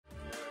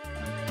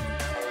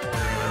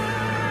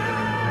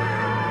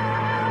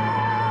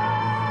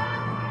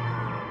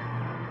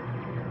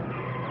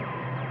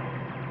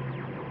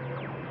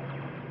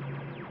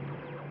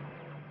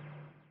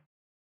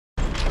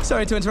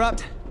Sorry to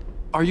interrupt.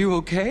 Are you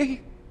okay?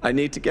 I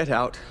need to get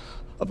out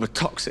of a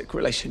toxic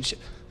relationship.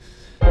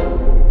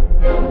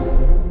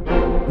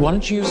 Why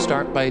don't you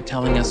start by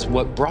telling us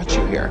what brought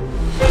you here?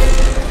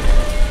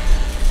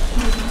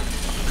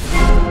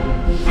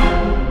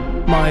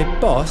 My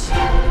boss,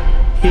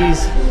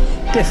 he's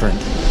different.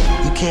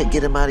 You can't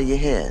get him out of your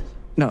head.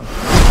 No.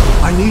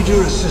 I need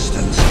your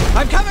assistance.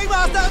 I'm coming,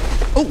 Master!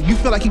 Oh, you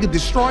feel like he could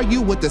destroy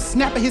you with the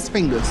snap of his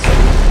fingers.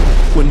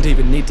 Wouldn't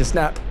even need to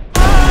snap.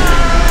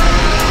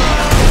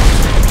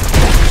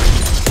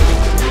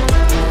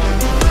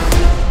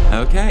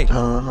 Okay.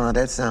 Uh-huh,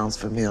 that sounds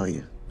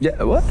familiar.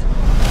 Yeah, what?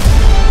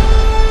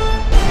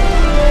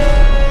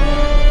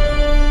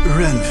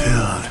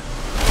 Renfield,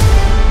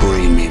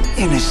 bring me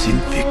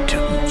innocent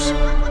victims.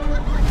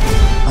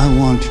 I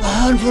want a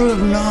handful of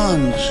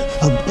nuns,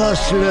 a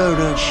busload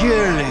of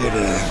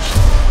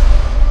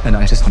cheerleaders. And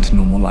I just want a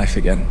normal life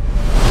again.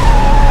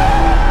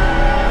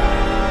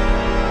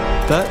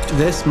 But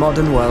this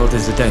modern world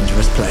is a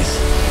dangerous place.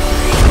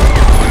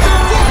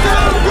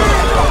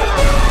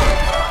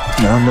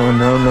 No, no,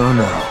 no, no,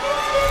 no.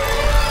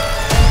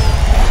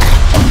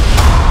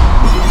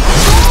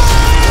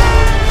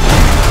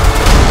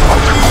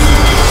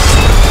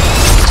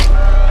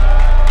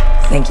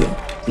 Thank you.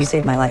 You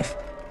saved my life.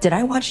 Did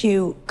I watch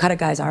you cut a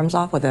guy's arms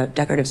off with a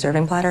decorative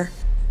serving platter?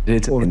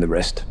 It's all in the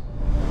wrist.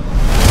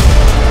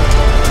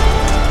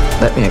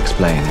 Let me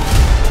explain.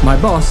 My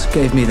boss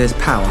gave me this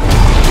power.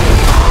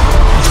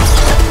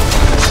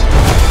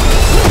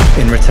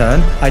 In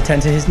return, I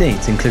tend to his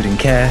needs, including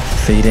care,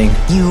 feeding.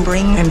 You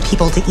bring him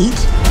people to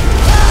eat?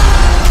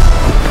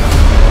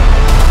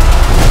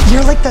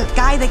 You're like the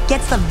guy that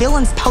gets the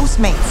villain's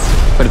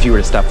Postmates. But if you were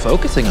to stop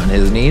focusing on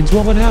his needs,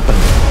 what would happen?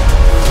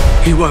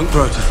 He won't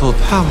grow to full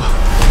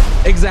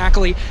power.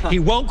 Exactly. He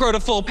won't grow to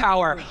full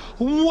power.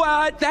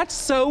 What? That's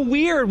so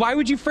weird. Why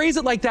would you phrase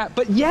it like that?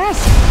 But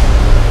yes.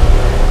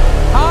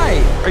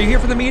 Hi. Are you here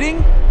for the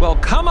meeting? Well,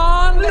 come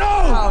on.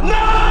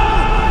 No!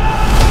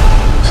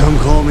 Some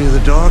call me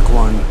the Dark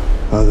One.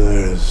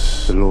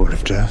 Others, the Lord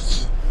of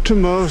Death. To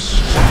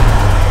most,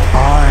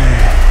 I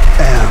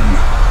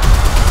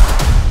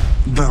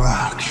am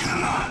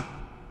Dracula.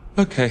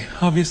 Okay,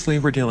 obviously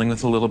we're dealing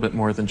with a little bit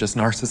more than just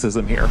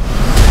narcissism here.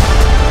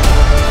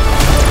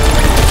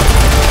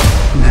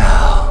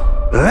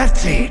 Now,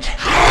 let's eat.